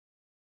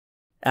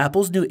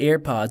Apple's new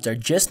AirPods are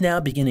just now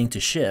beginning to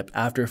ship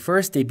after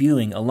first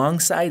debuting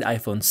alongside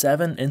iPhone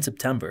 7 in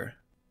September.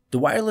 The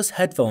wireless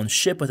headphones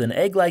ship with an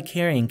egg-like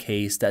carrying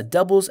case that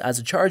doubles as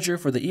a charger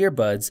for the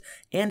earbuds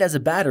and as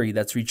a battery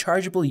that's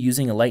rechargeable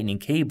using a lightning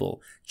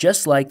cable,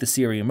 just like the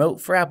Siri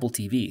remote for Apple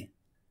TV.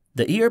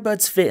 The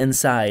earbuds fit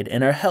inside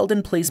and are held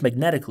in place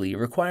magnetically,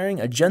 requiring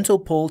a gentle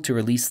pull to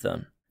release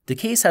them. The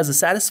case has a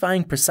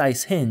satisfying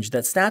precise hinge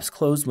that snaps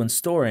closed when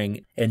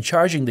storing and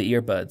charging the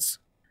earbuds.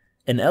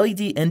 An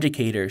LED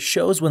indicator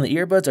shows when the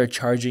earbuds are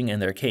charging in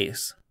their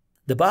case.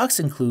 The box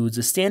includes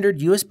a standard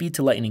USB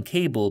to Lightning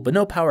cable but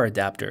no power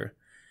adapter.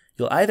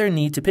 You'll either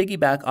need to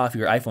piggyback off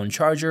your iPhone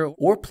charger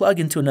or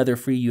plug into another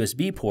free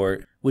USB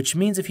port, which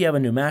means if you have a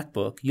new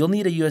MacBook, you'll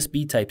need a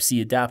USB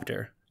Type-C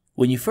adapter.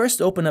 When you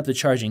first open up the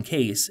charging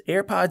case,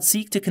 AirPods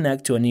seek to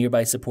connect to a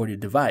nearby supported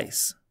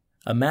device,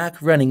 a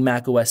Mac running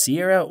macOS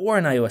Sierra or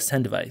an iOS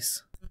 10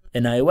 device.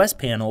 An iOS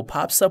panel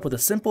pops up with a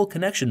simple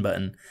connection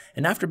button,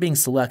 and after being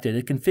selected,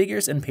 it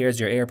configures and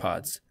pairs your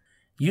AirPods.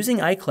 Using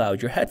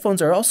iCloud, your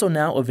headphones are also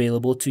now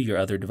available to your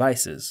other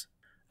devices.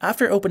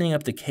 After opening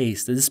up the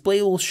case, the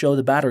display will show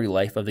the battery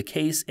life of the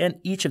case and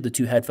each of the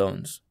two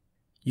headphones.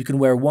 You can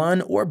wear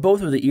one or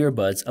both of the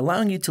earbuds,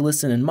 allowing you to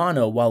listen in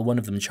mono while one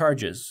of them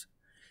charges.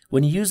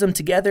 When you use them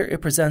together,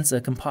 it presents a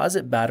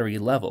composite battery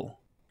level.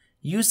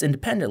 Used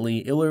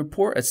independently, it will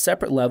report a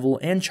separate level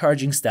and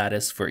charging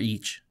status for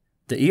each.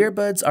 The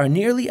earbuds are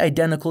nearly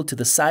identical to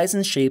the size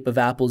and shape of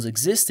Apple's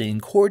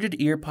existing corded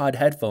earpod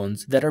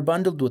headphones that are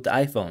bundled with the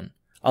iPhone,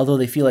 although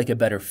they feel like a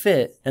better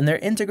fit, and their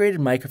integrated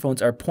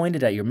microphones are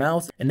pointed at your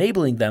mouth,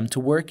 enabling them to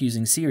work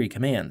using Siri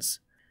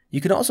commands.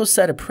 You can also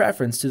set a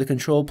preference to the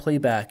control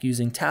playback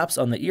using taps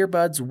on the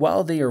earbuds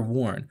while they are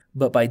worn,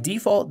 but by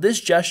default,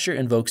 this gesture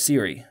invokes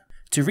Siri.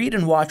 To read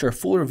and watch our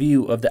full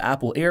review of the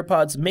Apple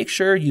AirPods, make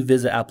sure you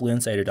visit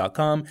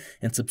AppleInsider.com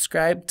and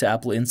subscribe to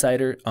Apple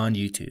Insider on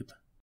YouTube.